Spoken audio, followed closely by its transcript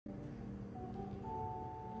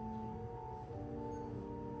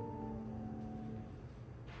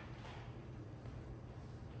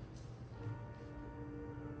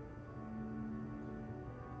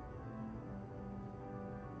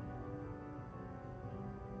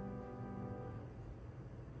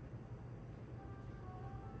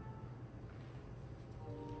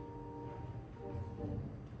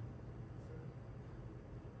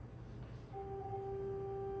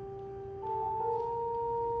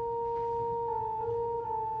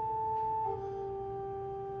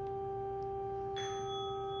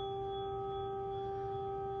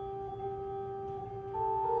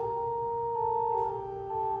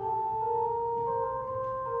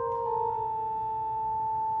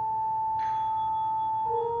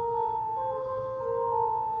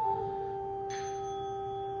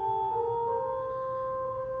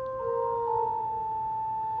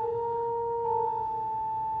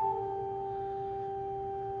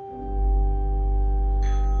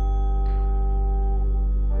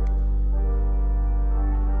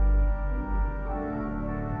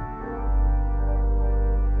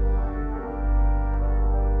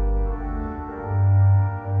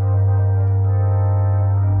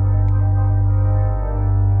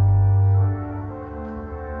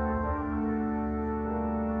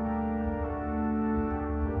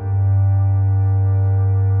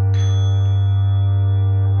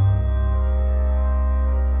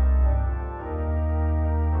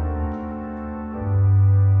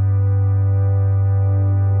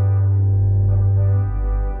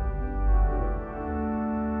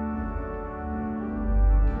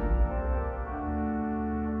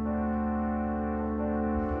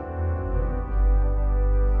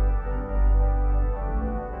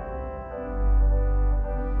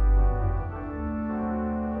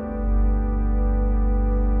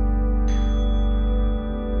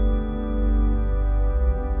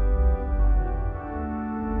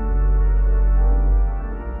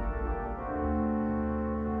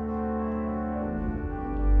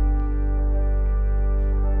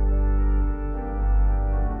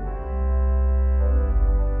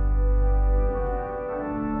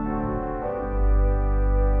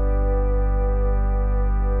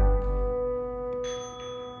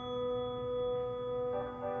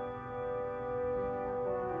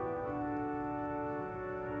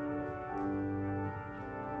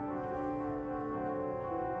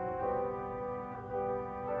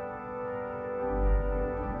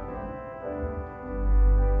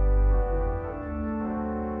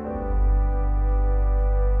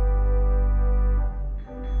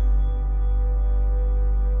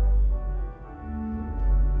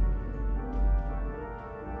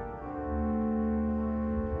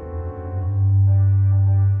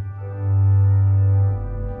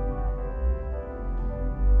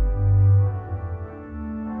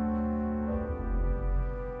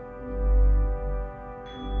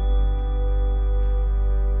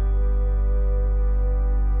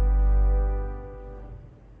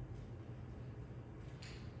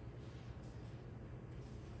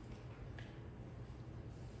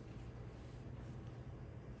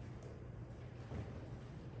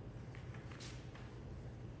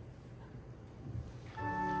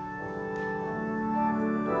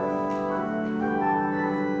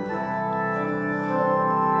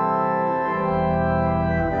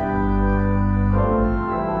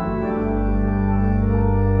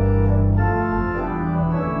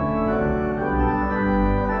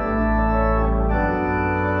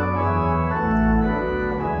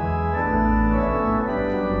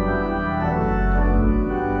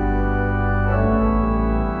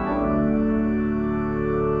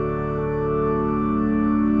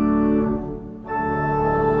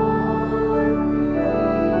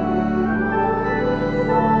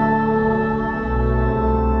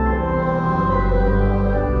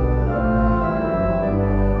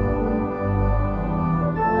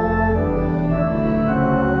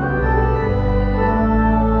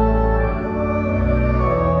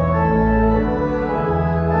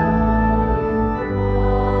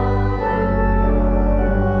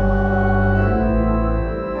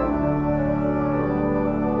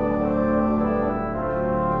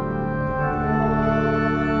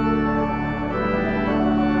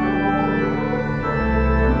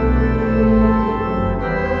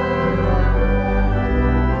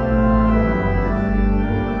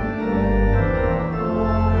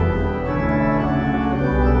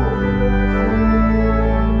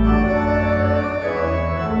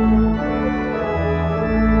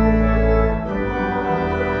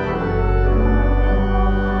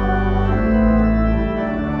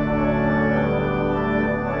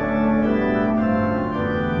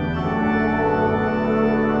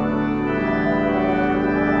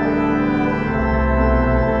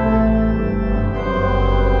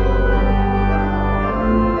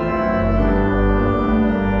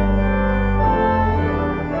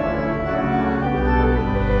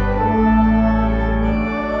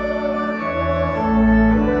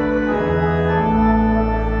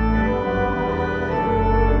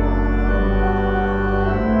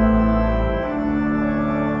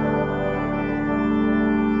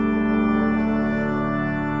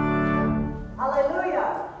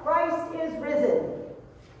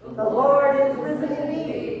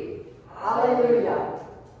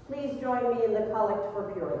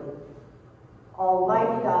for purity.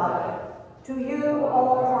 Almighty God, to you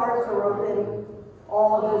all hearts are open,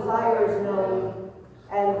 all desires known,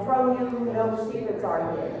 and from you no secrets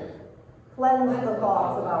are hid. Cleanse the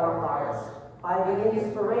thoughts of our hearts by the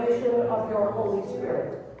inspiration of your Holy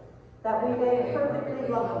Spirit, that we may perfectly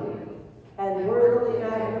love you and worthily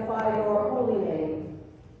magnify your holy name,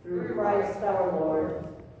 through Christ our Lord.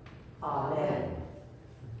 Amen.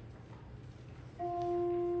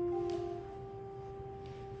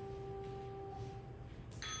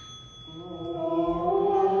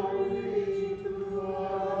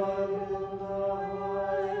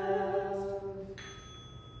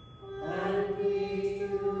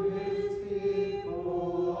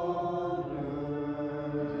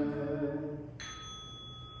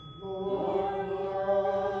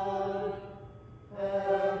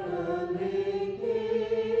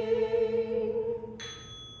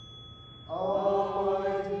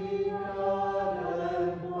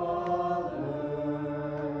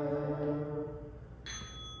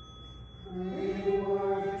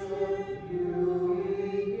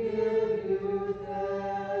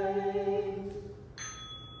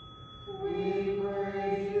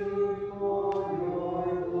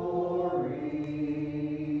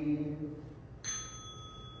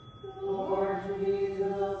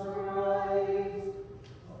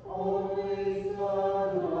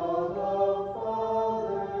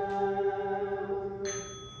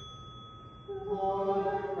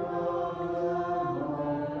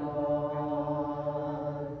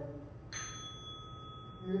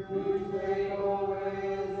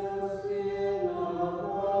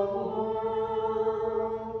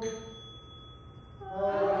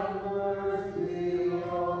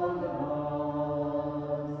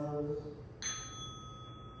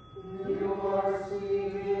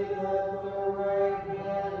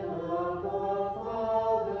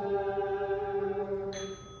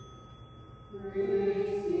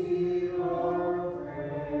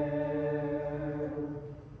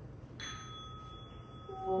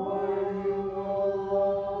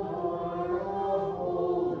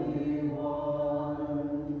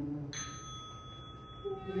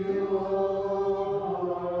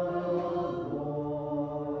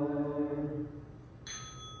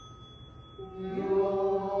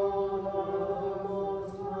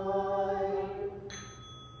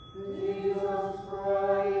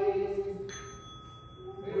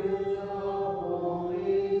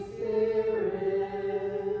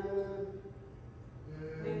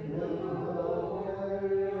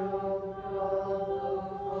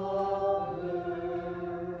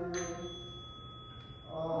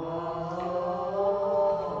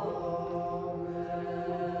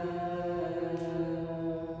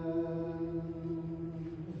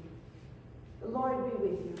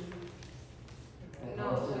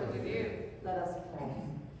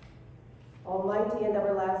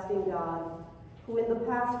 God, who in the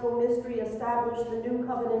Paschal mystery established the new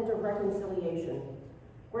covenant of reconciliation,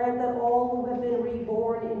 grant that all who have been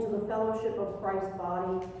reborn into the fellowship of Christ's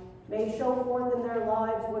body may show forth in their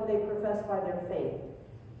lives what they profess by their faith,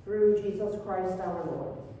 through Jesus Christ our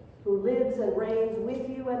Lord, who lives and reigns with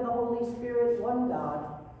you and the Holy Spirit, one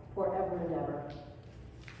God, forever and ever.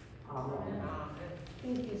 Amen.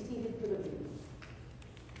 Please be seated for the reading.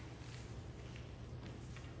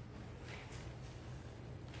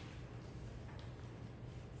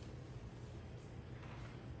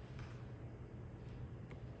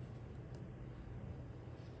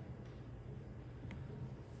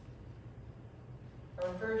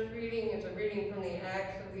 Our first reading is a reading from the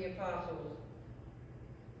Acts of the Apostles.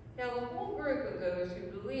 Now the whole group of those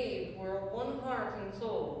who believed were of one heart and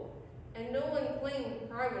soul, and no one claimed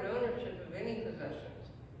private ownership of any possessions,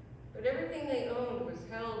 but everything they owned was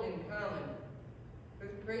held in common.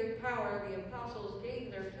 With great power the apostles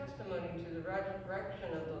gave their testimony to the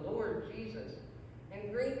resurrection of the Lord Jesus,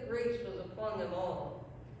 and great grace was upon them all.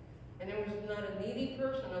 And there was not a needy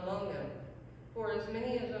person among them, for as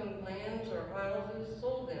many as owned lands or houses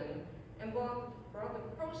sold them, and brought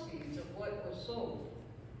the proceeds of what was sold.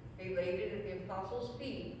 They laid it at the apostles'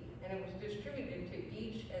 feet, and it was distributed to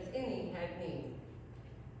each as any had need.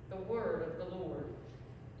 The word of the Lord.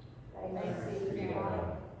 Thanks be to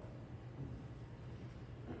God.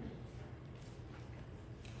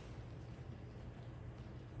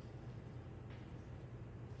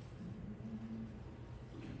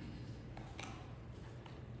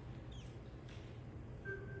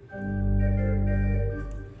 Amen.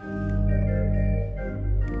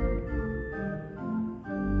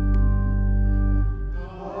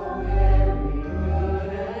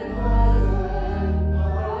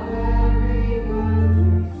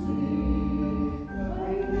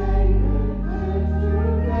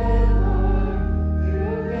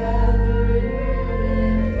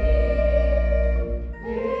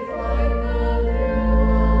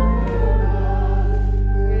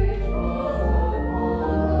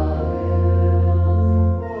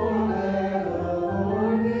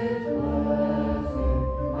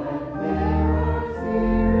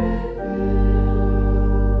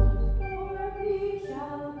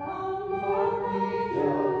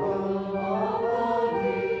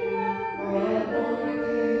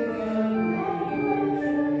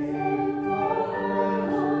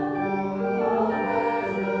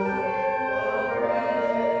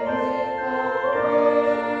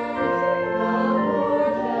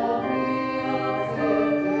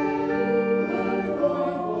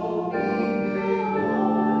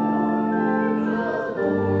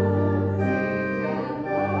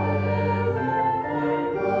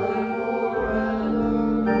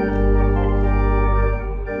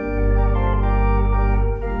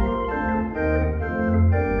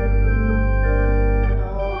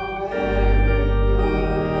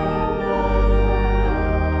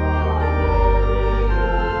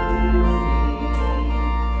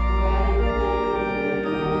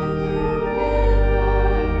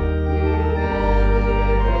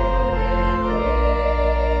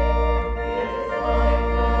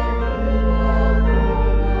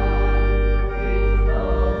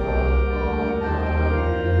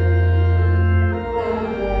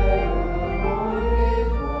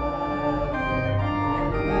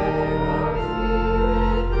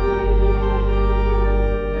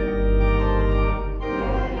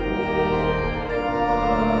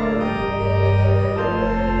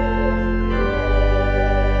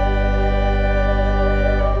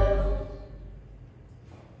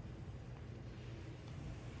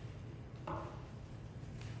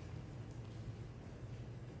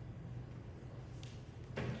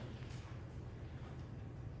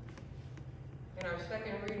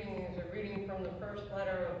 second reading is a reading from the first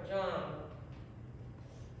letter of John.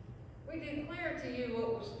 We declare to you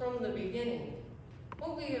what was from the beginning,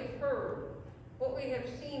 what we have heard, what we have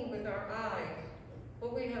seen with our eyes,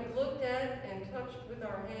 what we have looked at and touched with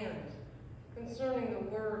our hands, concerning the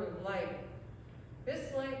word of life.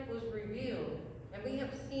 This life was revealed, and we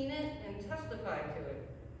have seen it and testified to it,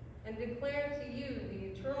 and declare to you the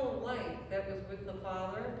eternal life that was with the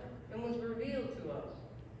Father and was revealed to us.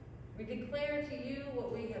 We declare to you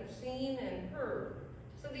what we have seen and heard,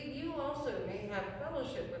 so that you also may have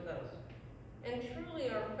fellowship with us. And truly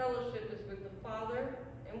our fellowship is with the Father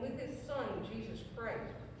and with his Son, Jesus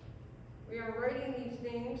Christ. We are writing these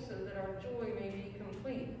things so that our joy may be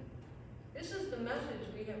complete. This is the message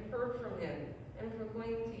we have heard from him and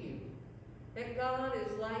proclaim to you, that God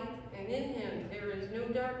is light, and in him there is no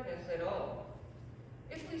darkness at all.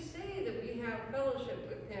 If we say that we have fellowship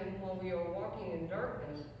with him while we are walking in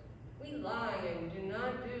darkness, we lie and do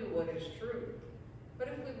not do what is true. But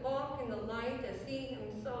if we walk in the light as he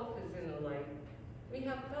himself is in the light, we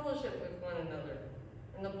have fellowship with one another,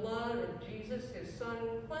 and the blood of Jesus, his Son,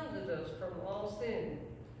 cleanses us from all sin.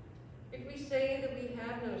 If we say that we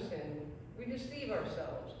have no sin, we deceive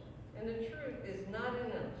ourselves, and the truth is not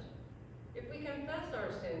in us. If we confess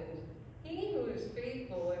our sins, he who is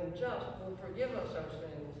faithful and just will forgive us our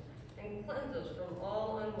sins and cleanse us from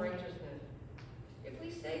all unrighteousness. If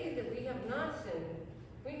we say that we have not sinned,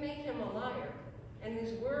 we make him a liar, and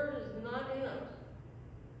his word is not in us.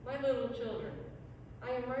 My little children,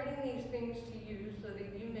 I am writing these things to you so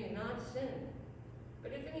that you may not sin.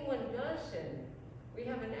 But if anyone does sin, we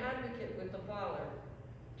have an advocate with the Father,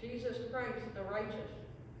 Jesus Christ the righteous,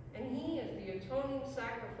 and he is the atoning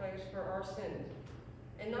sacrifice for our sins,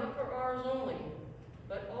 and not for ours only,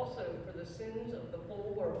 but also for the sins of the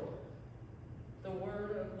whole world. The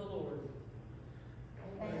word of the Lord.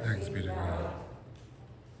 Thanks be to God.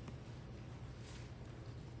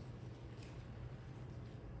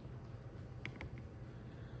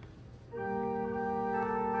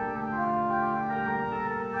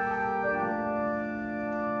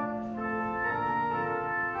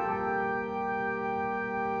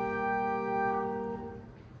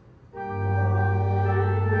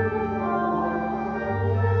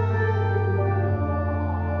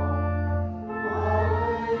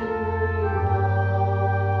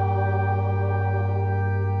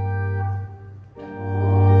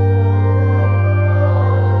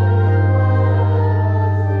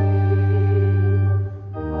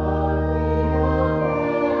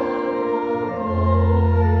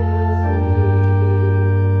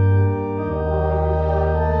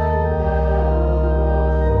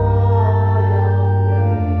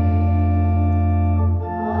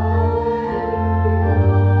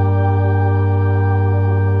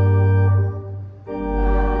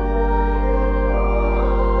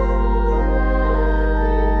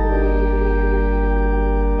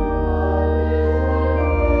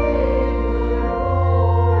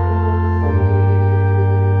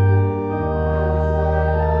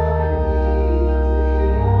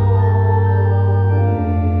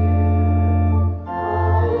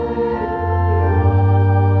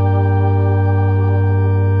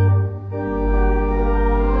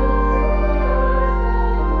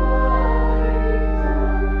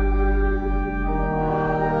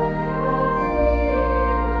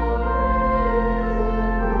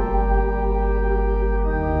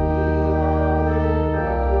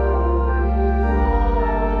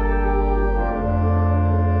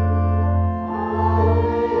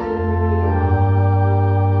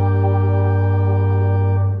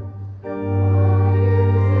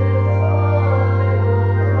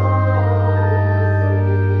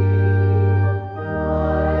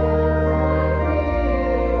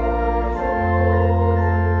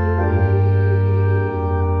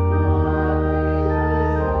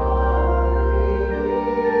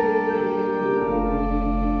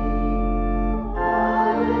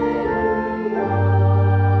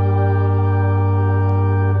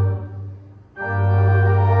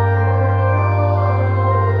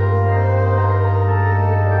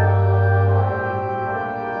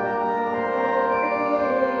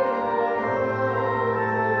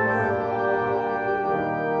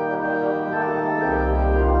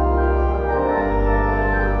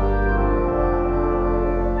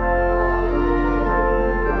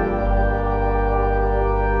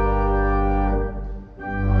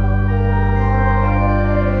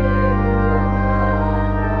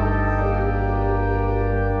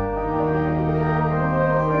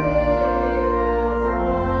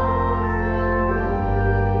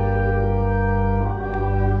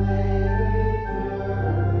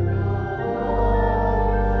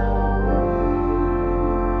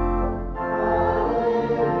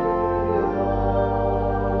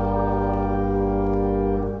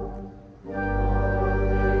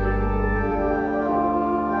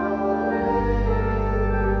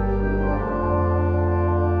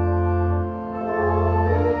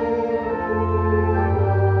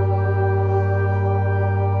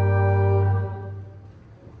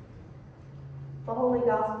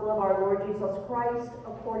 Christ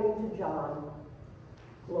according to John.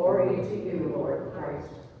 Glory to you, Lord Christ.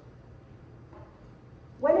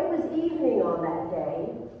 When it was evening on that day,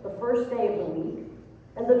 the first day of the week,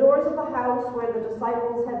 and the doors of the house where the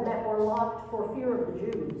disciples had met were locked for fear of the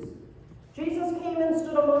Jews, Jesus came and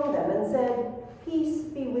stood among them and said, "Peace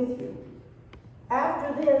be with you."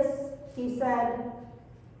 After this, he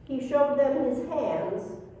showed them his hands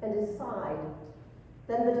and his side.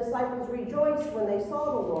 Then the disciples rejoiced when they saw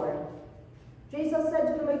the Lord. Jesus said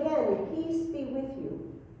to them again, "Peace be with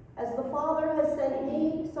you. As the Father has sent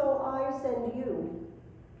me, so I send you."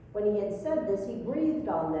 When he had said this, he breathed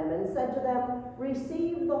on them and said to them,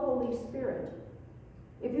 "Receive the Holy Spirit.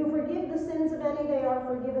 If you forgive the sins of any, they are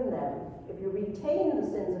forgiven them. If you retain the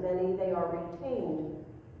sins of any, they are retained."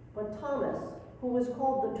 But Thomas, who was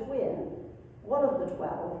called the twin, one of the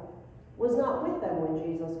 12, was not with them when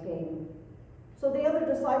Jesus came. So the other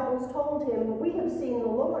disciples told him, "We have seen the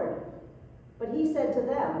Lord." But he said to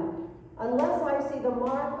them, "Unless I see the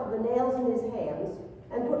mark of the nails in his hands,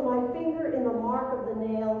 and put my finger in the mark of the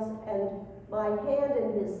nails, and my hand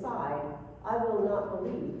in his side, I will not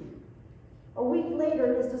believe." A week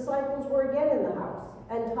later, his disciples were again in the house,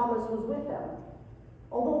 and Thomas was with them.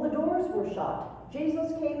 Although the doors were shut,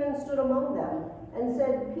 Jesus came and stood among them and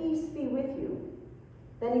said, "Peace be with you."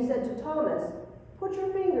 Then he said to Thomas, "Put your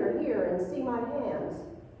finger here and see my hands.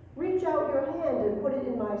 Reach out your hand and put it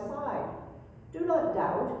in my side. Do not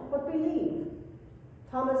doubt, but believe."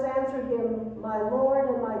 Thomas answered him, "My Lord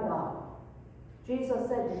and my God." Jesus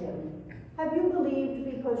said to him, "Have you believed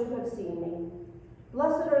because you have seen me?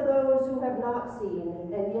 Blessed are those who have not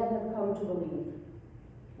seen and yet have come to believe."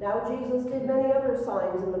 Now Jesus did many other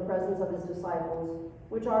signs in the presence of his disciples,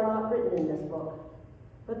 which are not written in this book.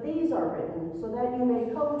 But these are written so that you may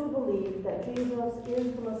come to believe that Jesus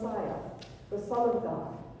is the Messiah, the Son of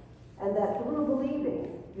God, and that through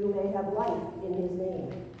believing you may have life in his name.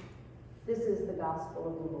 This is the gospel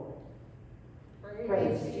of the Lord.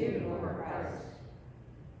 Praise to you, Lord Christ.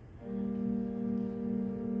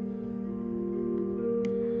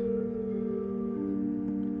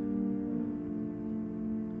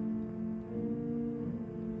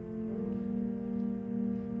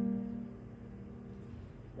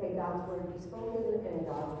 May God's word be spoken and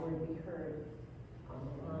God's word be heard. Amen.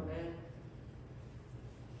 Amen.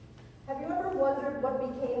 Have you ever wondered what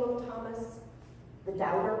became of Thomas, the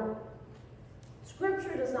doubter?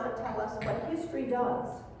 Scripture does not tell us, but history does.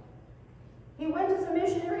 He went as a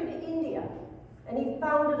missionary to India, and he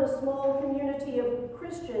founded a small community of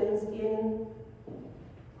Christians in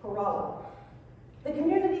Kerala. The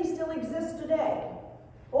community still exists today.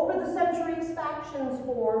 Over the centuries, factions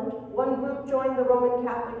formed. One group joined the Roman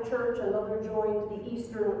Catholic Church, another joined the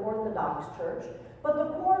Eastern Orthodox Church, but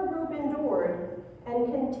the core group endured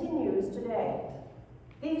and continues today.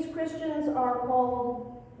 These Christians are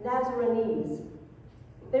called Nazarenes.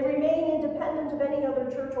 They remain independent of any other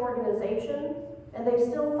church organization, and they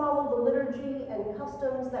still follow the liturgy and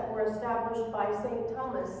customs that were established by St.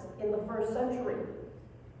 Thomas in the 1st century.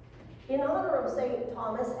 In honor of St.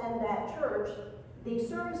 Thomas and that church, the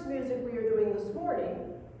service music we are doing this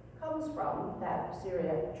morning comes from that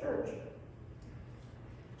Syriac church.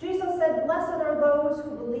 Jesus said, "Blessed are those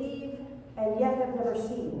who believe and yet have never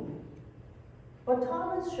seen." But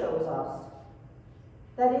Thomas shows us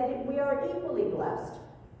that we are equally blessed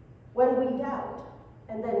when we doubt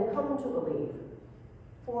and then come to believe,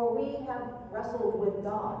 for we have wrestled with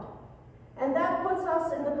God. And that puts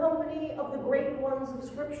us in the company of the great ones of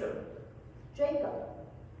Scripture: Jacob,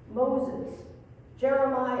 Moses,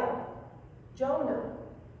 Jeremiah, Jonah,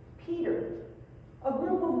 Peter, a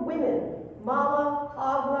group of women, Mala,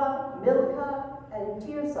 Hagla, Milcah, and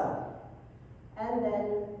Tirzah, and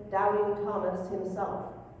then doubting Thomas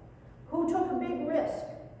himself, who took a big risk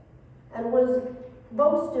and was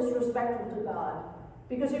most disrespectful to God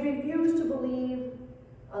because he refused to believe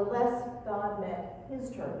unless God met his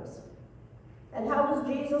terms. And how does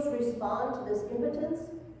Jesus respond to this impotence?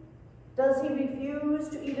 Does he refuse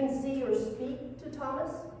to even see or speak to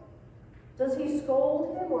Thomas? Does he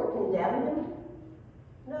scold him or condemn him?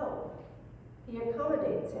 No, he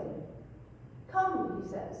accommodates him. "Come," he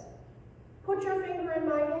says, "put your finger in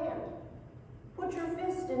my hand. Put your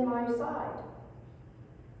fist in my side."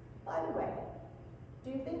 By the way,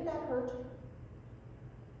 do you think that hurt?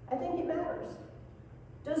 I think it matters.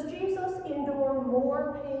 Does Jesus endure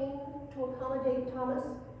more pain to accommodate Thomas?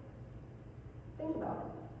 Think about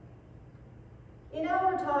it. In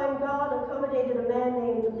our time, God accommodated a man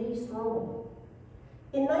named Lee Strobel.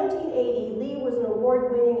 In 1980, Lee was an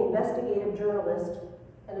award-winning investigative journalist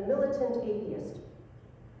and a militant atheist.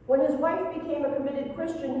 When his wife became a committed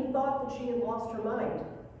Christian, he thought that she had lost her mind.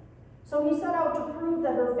 So he set out to prove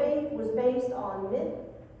that her faith was based on myth,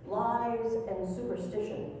 lies, and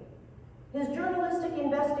superstition. His journalistic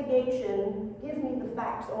investigation, give me the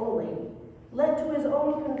facts only, led to his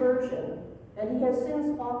own conversion, and he has since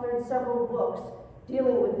authored several books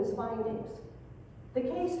dealing with his findings. The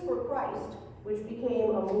Case for Christ, which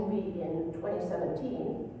became a movie in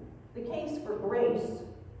 2017, The Case for Grace,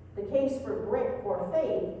 The Case for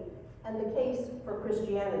Faith, and The Case for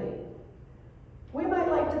Christianity. We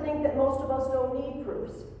might like to think that most of us don't need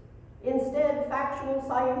proofs. Instead, factual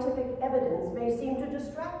scientific evidence may seem to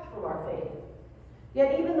distract from our faith.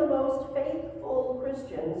 Yet even the most faithful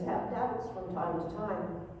Christians have doubts from time to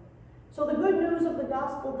time. So the good news of the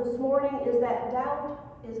gospel this morning is that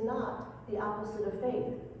doubt is not the opposite of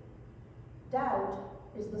faith. Doubt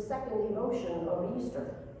is the second emotion of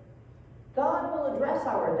Easter. God will address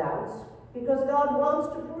our doubts because God wants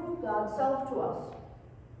to prove God's self to us.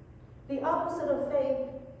 The opposite of faith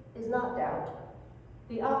is not doubt.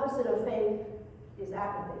 The opposite of faith is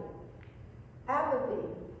apathy. Apathy,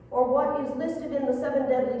 or what is listed in the 7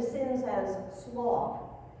 deadly sins as sloth,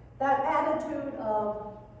 that attitude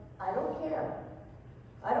of, I don't care.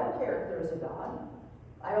 I don't care if there's a God.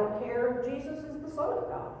 I don't care if Jesus is the Son of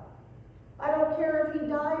God. I don't care if he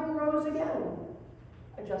died and rose again.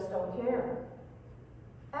 I just don't care.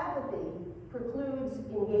 Apathy precludes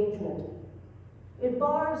engagement. It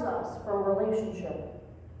bars us from relationship.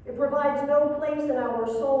 It provides no place in our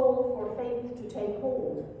soul for faith to take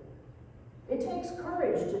hold. It takes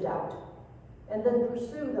courage to doubt and then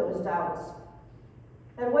pursue those doubts.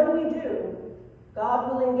 And when we do,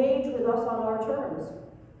 God will engage with us on our terms,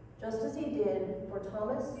 just as he did for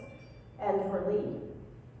Thomas and for Lee.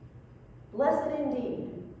 Blessed indeed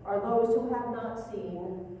are those who have not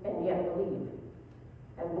seen and yet believe.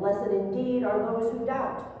 And blessed indeed are those who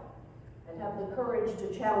doubt and have the courage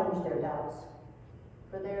to challenge their doubts.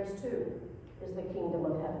 For theirs too is the kingdom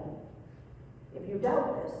of heaven. If you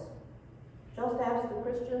doubt this, just ask the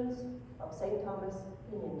Christians of St. Thomas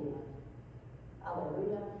in India.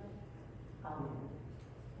 Alleluia. Amen.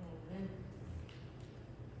 Amen.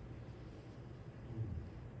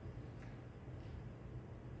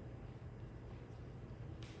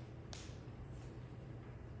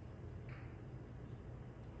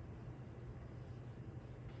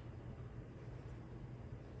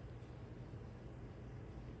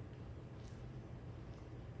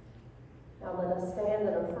 Now let us stand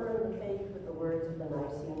and affirm the faith with the words of the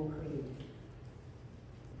Nicene Creed.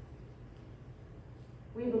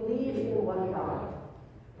 We believe in one God,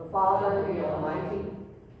 the Father, the Almighty,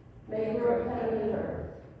 maker of heaven and earth,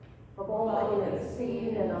 of all things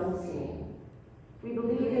seen and unseen. We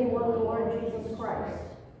believe in one Lord Jesus Christ,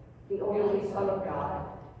 the only Son of God,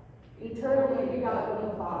 eternally begotten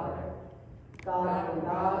of the Father, God from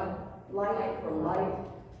God, light from light,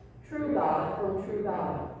 true God from true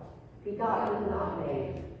God, begotten and not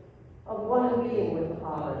made, of one being with the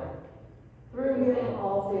Father. Through him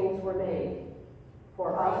all things were made.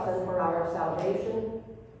 For us and for our salvation,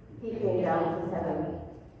 he came down from heaven.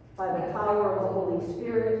 By the power of the Holy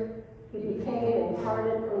Spirit, he became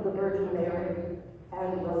incarnate from the Virgin Mary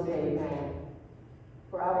and was made man.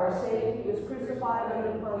 For our sake, he was crucified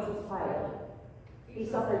under Pontius Pilate. He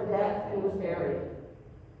suffered death and was buried.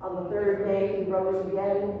 On the third day, he rose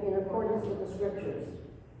again in accordance with the Scriptures.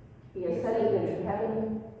 He ascended into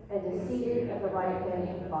heaven and is seated at the right hand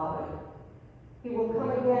of the Father. He will come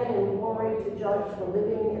again in glory to judge the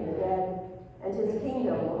living and the dead, and his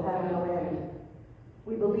kingdom will have no end.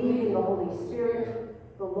 We believe in the Holy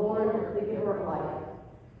Spirit, the Lord, the giver of life,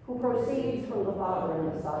 who proceeds from the Father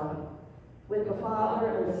and the Son. With the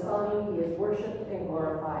Father and the Son, he is worshipped and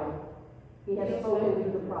glorified. He has spoken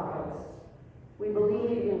through the prophets. We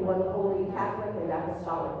believe in one holy Catholic and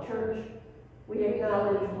Apostolic Church. We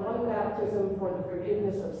acknowledge one baptism for the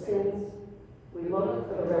forgiveness of sins. We look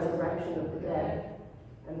for the resurrection of the dead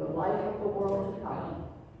and the life of the world to come.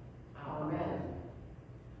 Amen.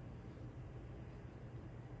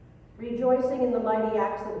 Rejoicing in the mighty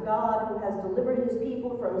acts of God, who has delivered his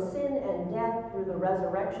people from sin and death through the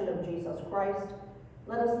resurrection of Jesus Christ,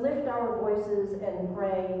 let us lift our voices and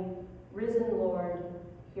pray, Risen Lord,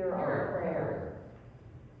 hear our prayer.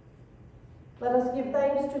 Let us give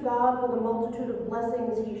thanks to God for the multitude of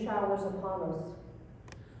blessings he showers upon us,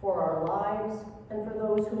 for our lives and for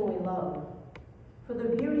those whom we love, for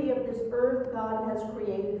the beauty of this earth God has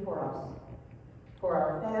created for us, for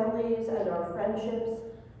our families and our friendships,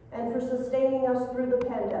 and for sustaining us through the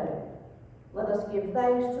pandemic. Let us give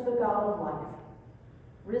thanks to the God of life.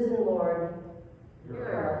 Risen Lord, hear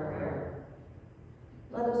our prayer.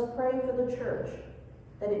 Let us pray for the church,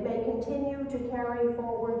 that it may continue to carry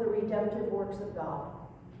forward the redemptive works of God.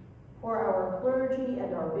 for our clergy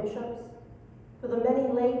and our bishops, for the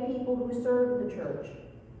many lay people who serve the church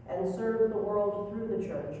and serve the world through the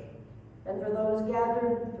church, and for those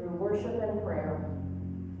gathered through worship and prayer.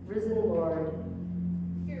 Risen Lord,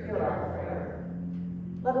 Hear hear our prayer.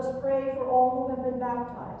 Let us pray for all who have been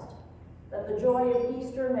baptized, that the joy of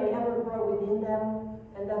Easter may ever grow within them,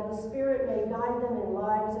 and that the Spirit may guide them in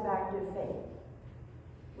lives of active faith.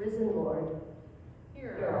 Risen Lord,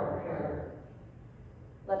 Hear hear our prayer.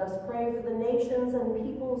 Let us pray for the nations and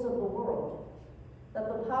peoples of the world, that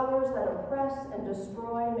the powers that oppress and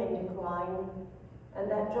destroy may decline, and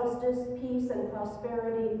that justice, peace, and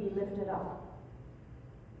prosperity be lifted up.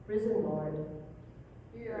 Risen Lord,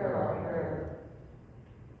 Hear our prayer.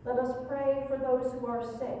 Let us pray for those who are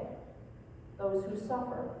sick, those who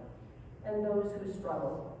suffer, and those who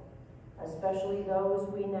struggle, especially those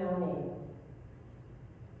we now name.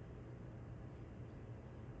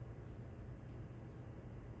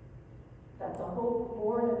 That the hope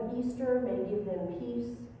born of Easter may give them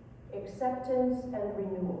peace, acceptance, and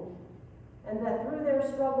renewal, and that through their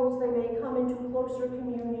struggles they may come into closer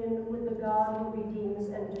communion with the God who redeems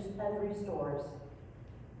and restores.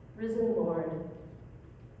 Risen Lord,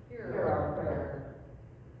 hear our prayer.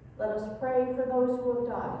 Let us pray for those who have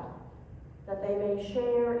died, that they may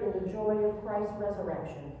share in the joy of Christ's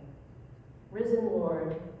resurrection. Risen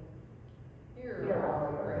Lord, hear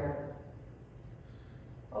our prayer.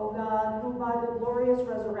 O God, who by the glorious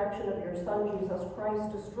resurrection of your Son, Jesus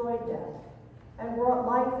Christ, destroyed death and brought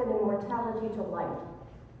life and immortality to light,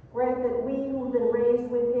 grant that we who have been raised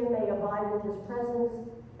with him may abide with his presence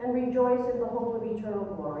and rejoice in the hope of eternal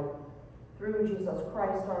glory. Through Jesus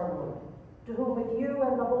Christ our Lord, to whom with you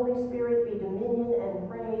and the Holy Spirit be dominion and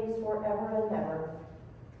praise forever and ever.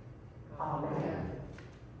 Amen.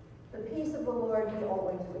 The peace of the Lord be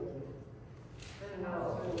always with you. And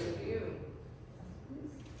also with you.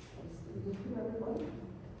 Thank you, everyone.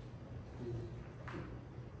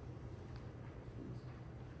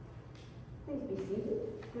 Please be seated.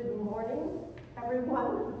 Good morning,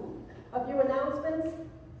 everyone. A few announcements.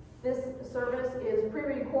 This service is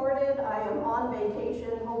pre-recorded. I am on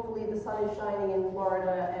vacation. Hopefully the sun is shining in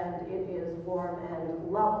Florida and it is warm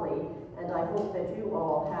and lovely. And I hope that you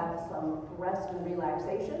all have some rest and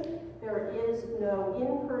relaxation. There is no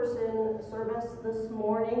in-person service this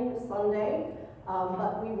morning, Sunday,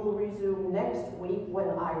 but we will resume next week when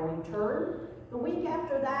I return. The week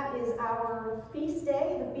after that is our feast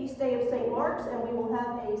day, the feast day of St. Mark's, and we will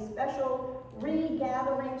have a special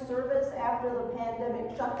regathering service after the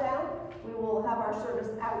pandemic shutdown. We will have our service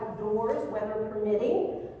outdoors, weather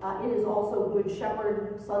permitting. It is also Good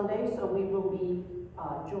Shepherd Sunday, so we will be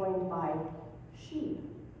joined by sheep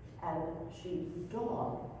and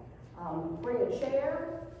sheepdog. Bring a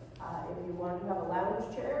chair. If you want to have a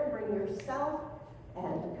lounge chair, bring yourself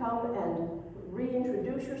and come and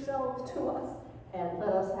reintroduce yourselves to us and let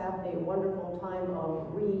us have a wonderful time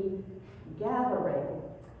of regathering.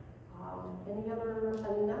 Any other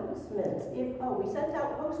announcements? We sent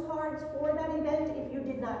out postcards for that event. If you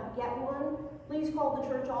did not get one, please call the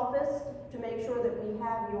church office to make sure that we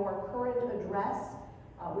have your current address.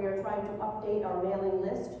 We are trying to update our mailing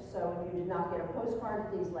list, so if you did not get a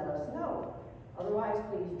postcard, please let us know. Otherwise,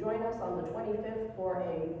 please join us on the 25th for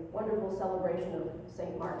a wonderful celebration of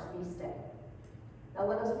St. Mark's Feast Day. Now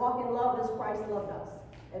let us walk in love as Christ loved us,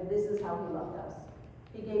 and this is how he loved us.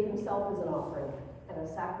 He gave himself as an offering and a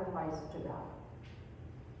sacrifice to God.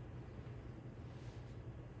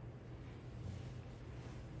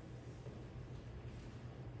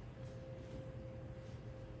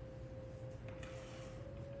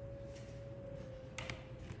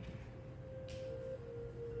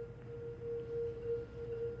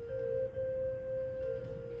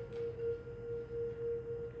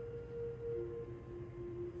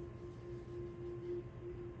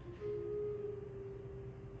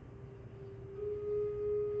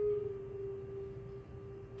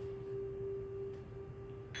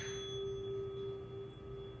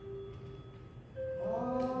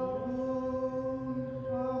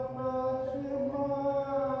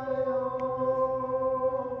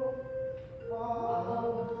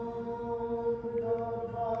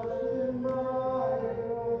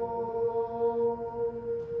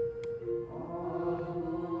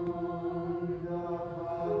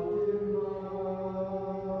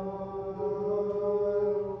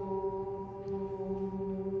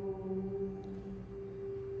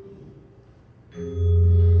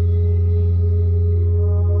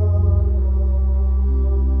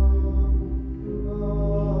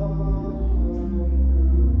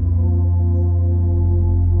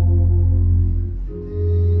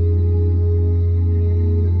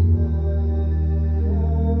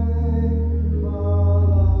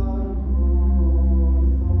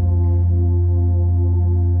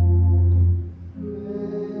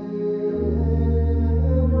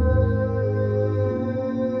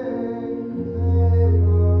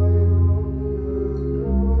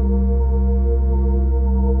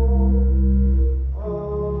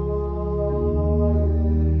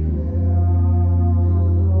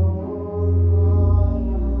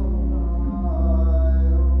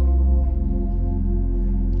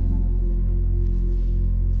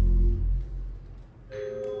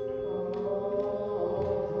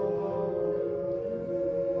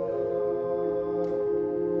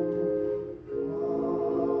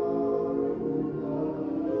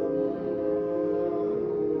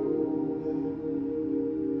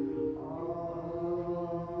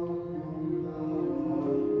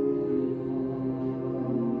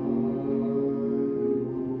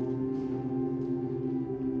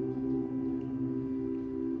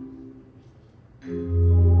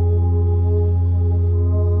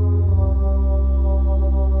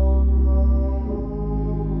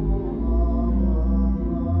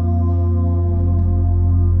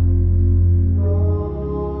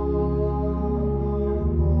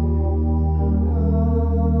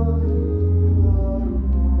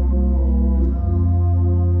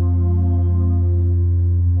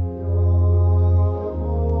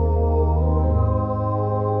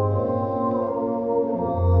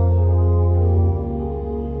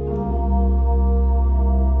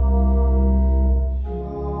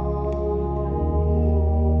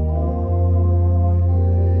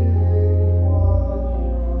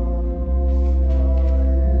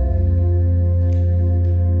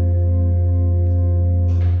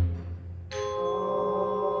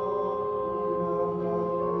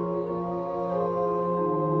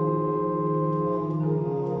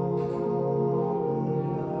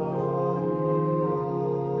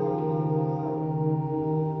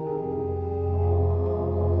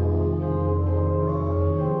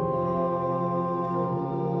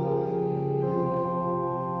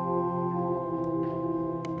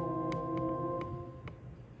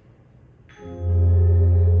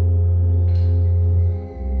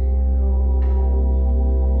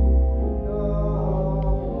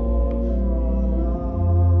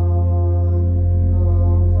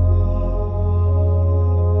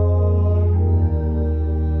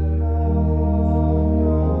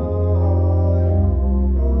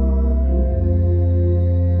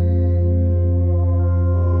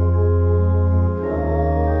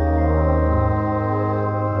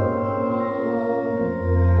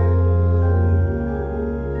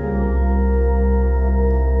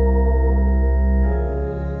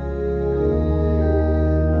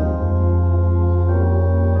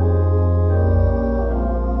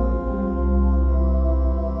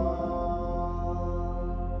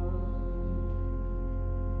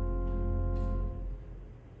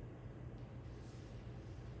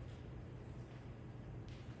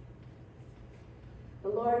 The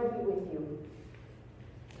Lord be with you.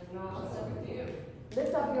 And also with you.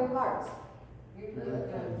 Lift up your hearts. We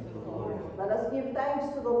lift them to the Lord. Let us give thanks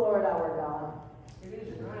to the Lord our God. It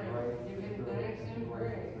is right. Give him thanks and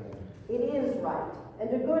praise. It is right and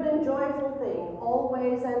a good and joyful thing,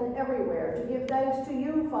 always and everywhere, to give thanks to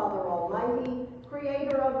you, Father Almighty,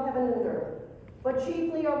 Creator of heaven and earth. But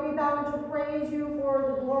chiefly are we bound to praise you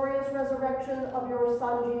for the glorious resurrection of your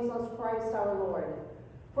Son, Jesus Christ our Lord.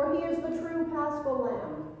 For he is the true Paschal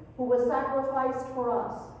Lamb, who was sacrificed for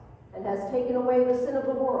us, and has taken away the sin of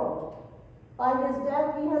the world. By his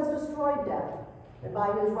death he has destroyed death, and by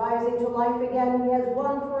his rising to life again he has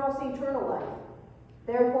won for us eternal life.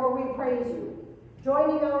 Therefore we praise you,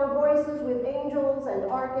 joining our voices with angels and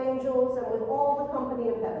archangels and with all the company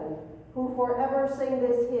of heaven, who forever sing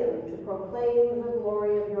this hymn to proclaim the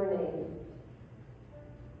glory of your name.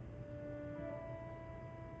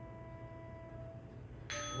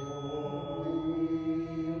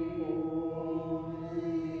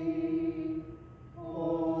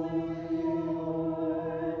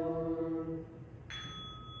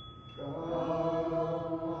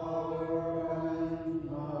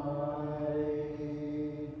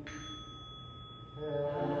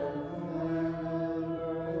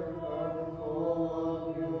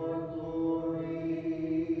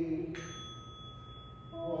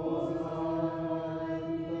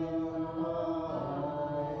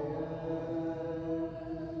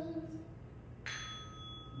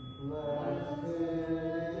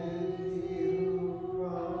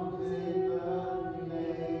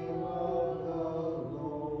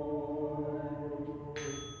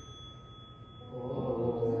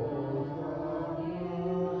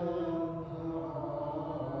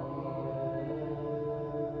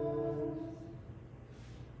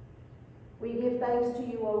 We give thanks to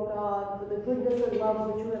you, O God, for the goodness and love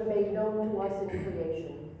which you have made known to us in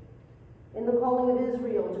creation, in the calling of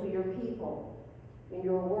Israel to be your people, in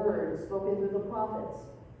your word spoken through the prophets,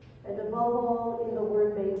 and above all in the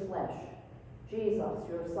Word made flesh, Jesus,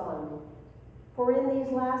 your Son. For in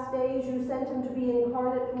these last days you sent him to be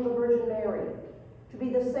incarnate from the Virgin Mary, to be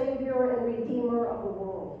the Savior and Redeemer of the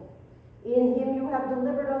world. In him you have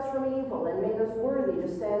delivered us from evil and made us worthy to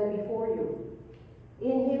stand before you.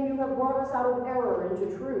 In him you have brought us out of error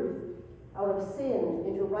into truth, out of sin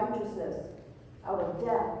into righteousness, out of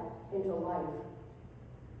death into life.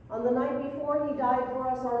 On the night before he died for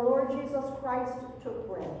us, our Lord Jesus Christ took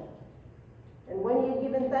bread. And when he had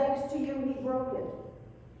given thanks to you, he broke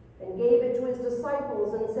it and gave it to his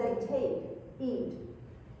disciples and said, "Take, eat.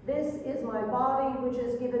 This is my body which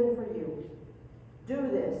is given for you. Do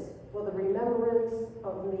this for the remembrance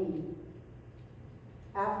of me."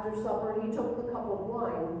 After supper, he took the cup of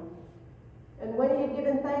wine, and when he had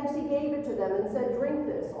given thanks, he gave it to them and said, "Drink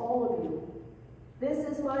this, all of you. This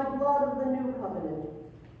is my blood of the new covenant,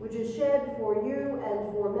 which is shed for you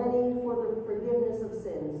and for many for the forgiveness of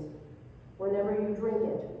sins. Whenever you drink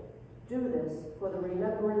it, do this for the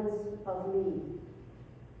remembrance of me."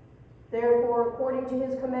 Therefore, according to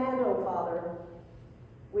his command, O Father,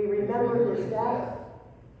 we remember his death,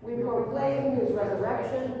 we proclaim his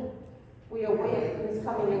resurrection, we await his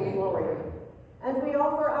coming in glory, and we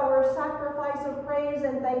offer our sacrifice of praise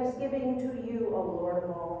and thanksgiving to you, O Lord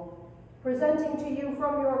of all, presenting to you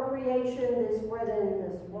from your creation this bread and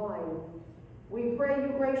this wine. We pray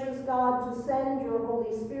you, gracious God, to send your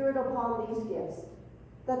Holy Spirit upon these gifts,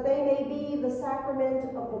 that they may be the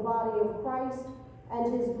sacrament of the body of Christ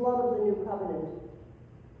and his blood of the new covenant.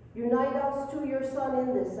 Unite us to your Son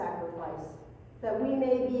in this sacrifice, that we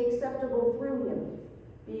may be acceptable through him,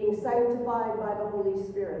 being sanctified by the Holy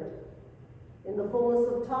Spirit. In the fullness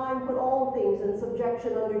of time, put all things in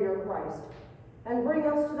subjection under your Christ, and bring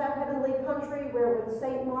us to that heavenly country where with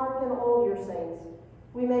Saint Mark and all your saints,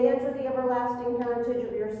 we may enter the everlasting heritage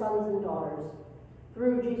of your sons and daughters,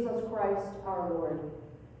 through Jesus Christ our Lord,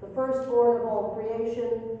 the firstborn of all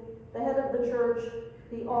creation, the head of the church,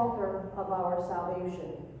 the author of our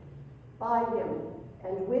salvation. By him,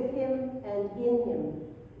 and with him, and in him,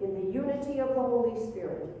 in the unity of the Holy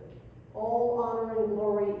Spirit, all honor and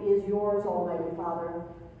glory is yours, Almighty Father,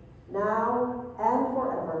 now and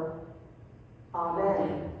forever.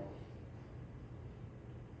 Amen.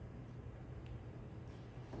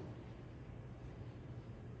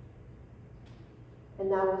 And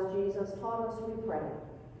now, as Jesus taught us, we pray.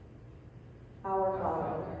 Our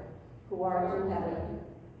Father, who art in heaven,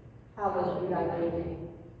 hallowed be thy name.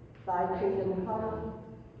 Thy kingdom come,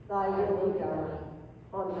 thy will be done,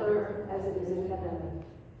 on earth as it is in heaven.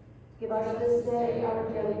 Give us this day our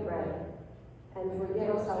daily bread, and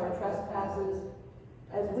forgive us our trespasses,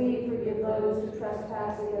 as we forgive those who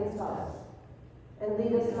trespass against us. And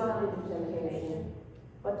lead us not into temptation,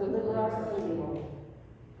 but deliver us from evil.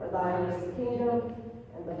 For thine is the kingdom,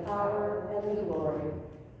 and the power, and the glory,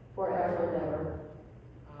 forever and ever.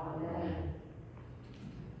 Amen.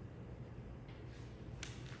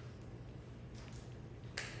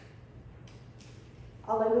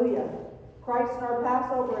 Alleluia. Christ our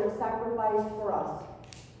Passover is sacrificed for us.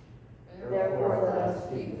 Therefore let us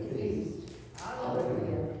keep the feast.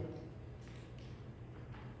 Alleluia.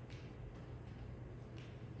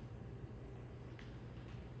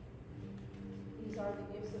 These are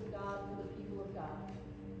the gifts of God for the people of God.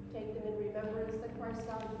 Take them in remembrance that Christ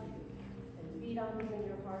died for you, and feed on them in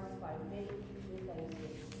your hearts by faith with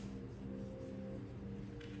thanksgiving.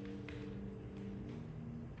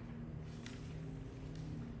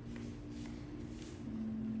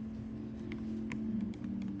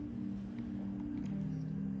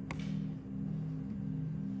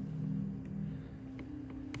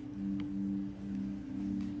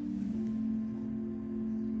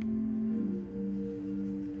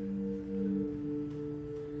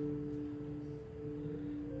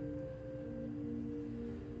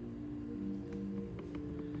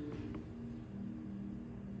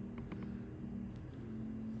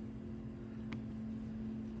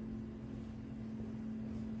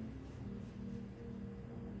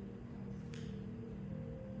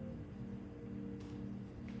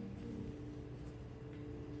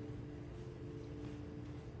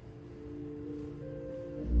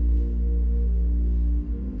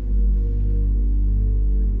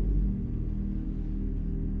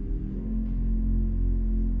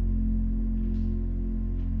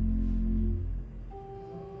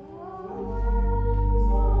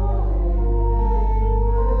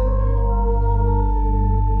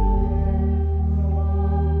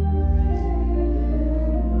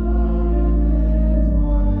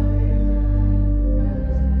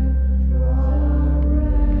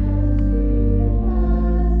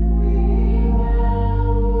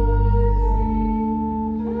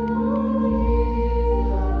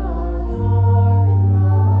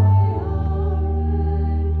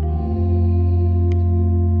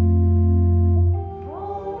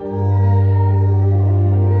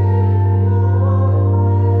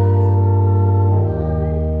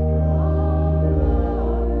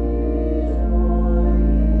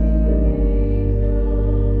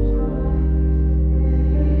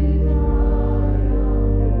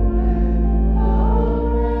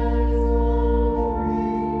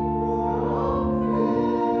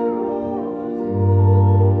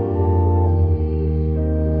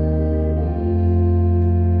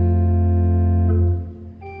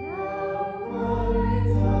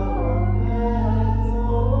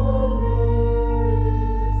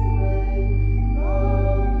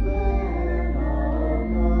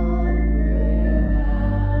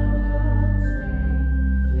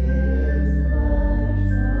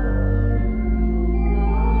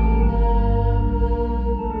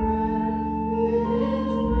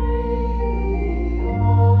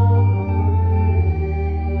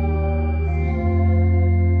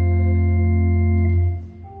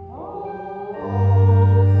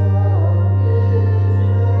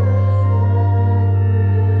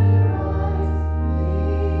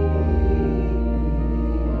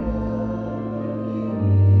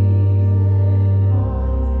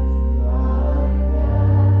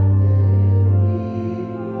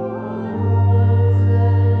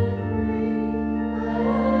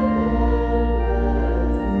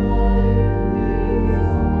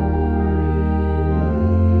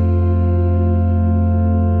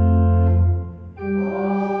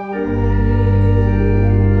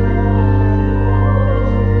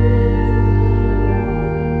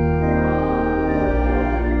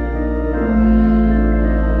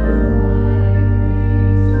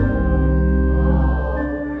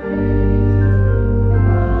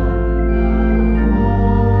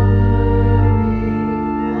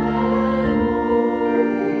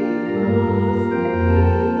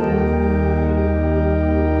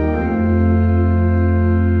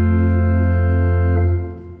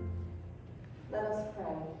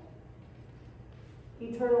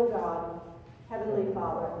 Eternal God, Heavenly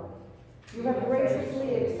Father, you have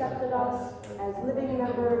graciously accepted us as living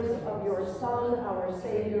members of your Son, our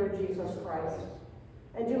Savior, Jesus Christ,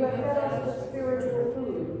 and you have fed us with spiritual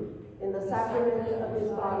food in the sacrament of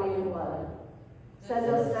his body and blood. Send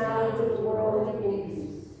us now into the world in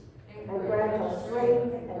peace, and grant us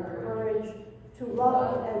strength and courage to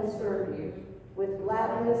love and serve you with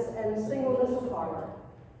gladness and singleness of heart,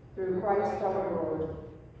 through Christ our Lord.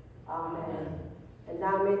 Amen. And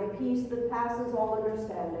now may the peace that passes all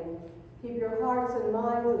understanding keep your hearts and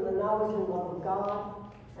minds in the knowledge and love of God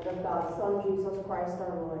and of God's Son, Jesus Christ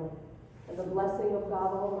our Lord. And the blessing of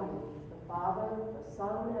God Almighty, the Father, the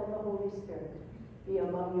Son, and the Holy Spirit, be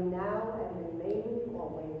among you now and remain with you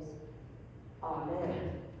always.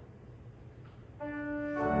 Amen.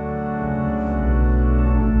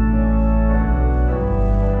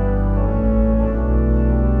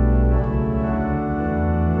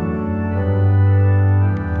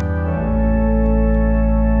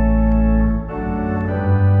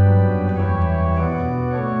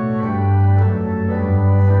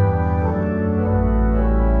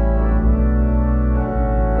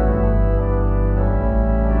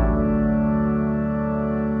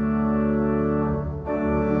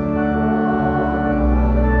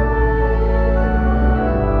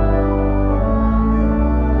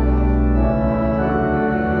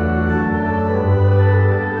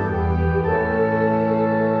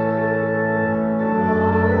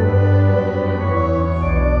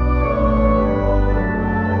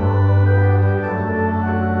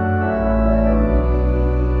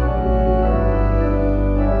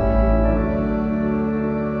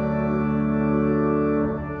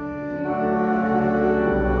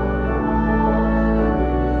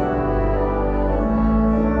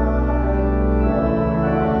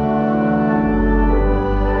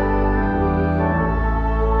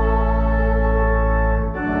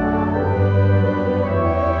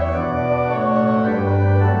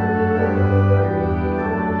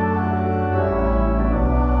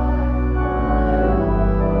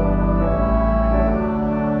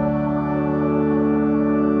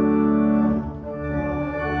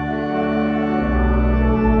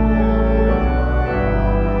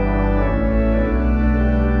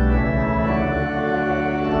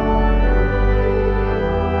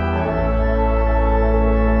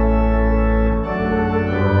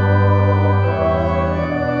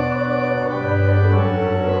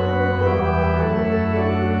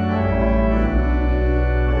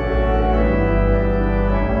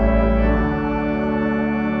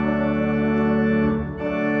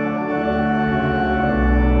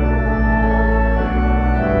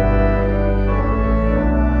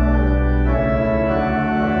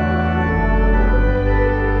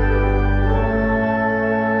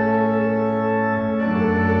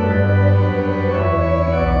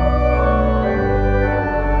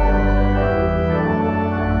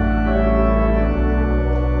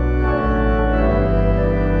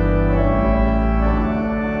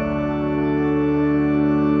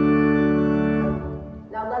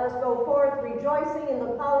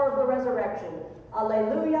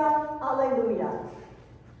 Alleluia, alleluia.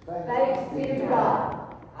 Thanks be to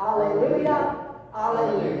God. Alleluia,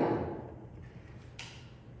 alleluia.